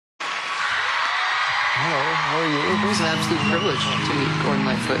Hello, how are you? It was an absolute privilege to meet Gordon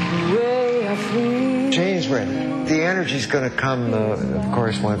Lightfoot. Shane's ready. The energy's going to come, of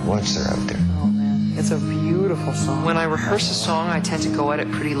course, once they're out there. Oh, man. It's a beautiful song. When I rehearse a song, I tend to go at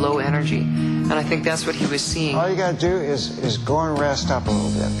it pretty low energy. And I think that's what he was seeing. All you got to do is go and rest up a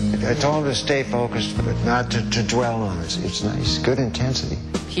little bit. I told him to stay focused, but not to dwell on it. It's nice. Good intensity.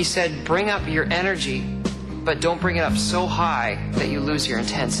 He said, bring up your energy, but don't bring it up so high that you lose your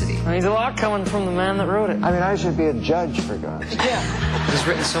intensity. There's a lot coming from the man that wrote it. I mean, I should be a judge, for God's sake. Yeah. He's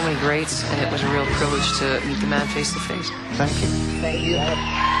written so many greats, and it was a real privilege to meet the man face to face. Thank you. Thank you.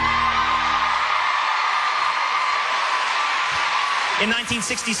 In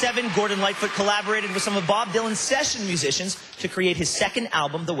 1967, Gordon Lightfoot collaborated with some of Bob Dylan's session musicians to create his second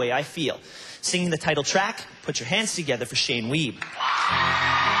album, The Way I Feel. Singing the title track, Put Your Hands Together for Shane Wiebe.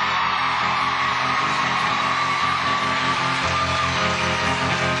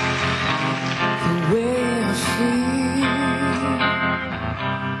 The way I feel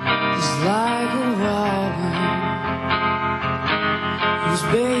is like a robin whose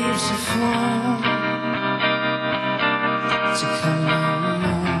babes have flown to come home.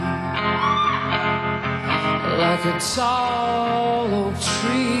 Like a tall oak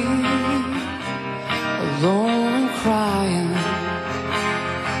tree, alone and crying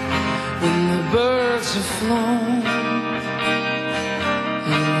when the birds have flown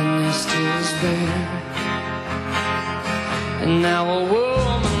and the nest is bare. And now a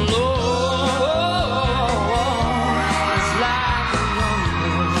woman alone is like a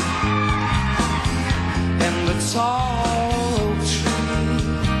wonder, and the tall oak tree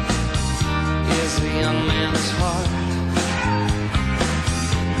is a young man's heart.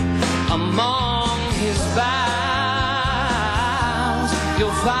 Among his boughs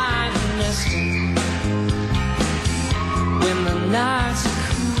you'll find a nesting when the nights are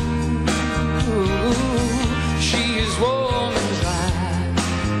cool. She is warm and dry.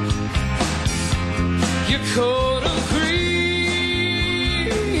 Your coat of green,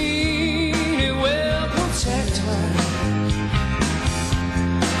 it will protect her.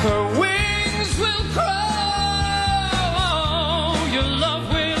 Her wings will grow, your love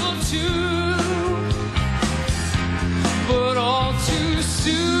will too. But all too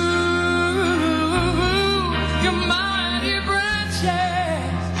soon, your mighty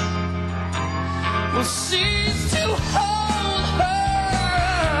branches will cease to hold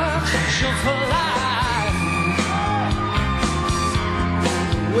her. She'll fly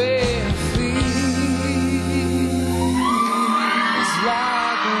the way I feel is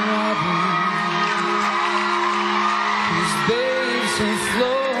like a robin whose babes have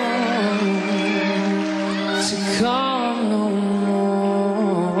flown to come no more.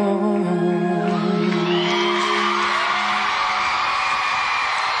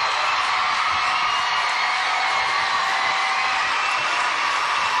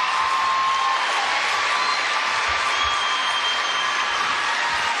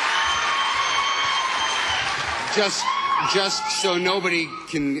 Just so nobody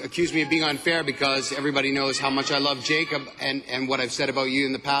can accuse me of being unfair, because everybody knows how much I love Jacob and what I've said about you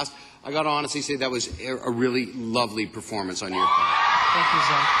in the past, I got to honestly say that was a really lovely performance on your part. Thank you,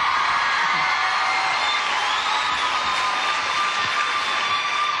 Zach.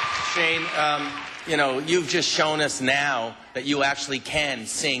 Shane, you know, you've just shown us now that you actually can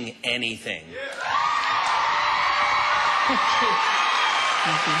sing anything. Thank you.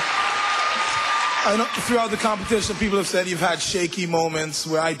 Thank you. I know throughout the competition, people have said you've had shaky moments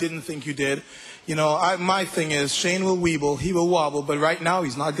where I didn't think you did. You know, my thing is, Shane will weeble, he will wobble, but right now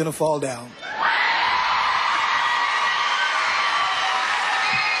he's not going to fall down.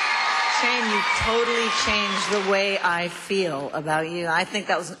 Shane, you totally changed the way I feel about you. I think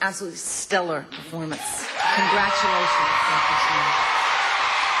that was an absolutely stellar performance. Congratulations. Thank you, Shane.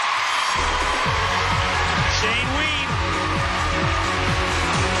 Shane Wiebe.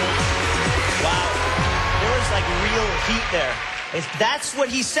 Wow. There was like real heat there. That's what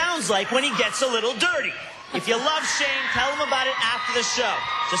he sounds like when he gets a little dirty. If you love Shane, tell him about it after the show.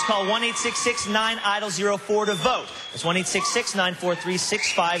 Just call 1-866-9-IDOL-04 to vote. That's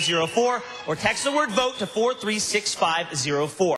 1-866-943-6504, or text the word VOTE to 436-504.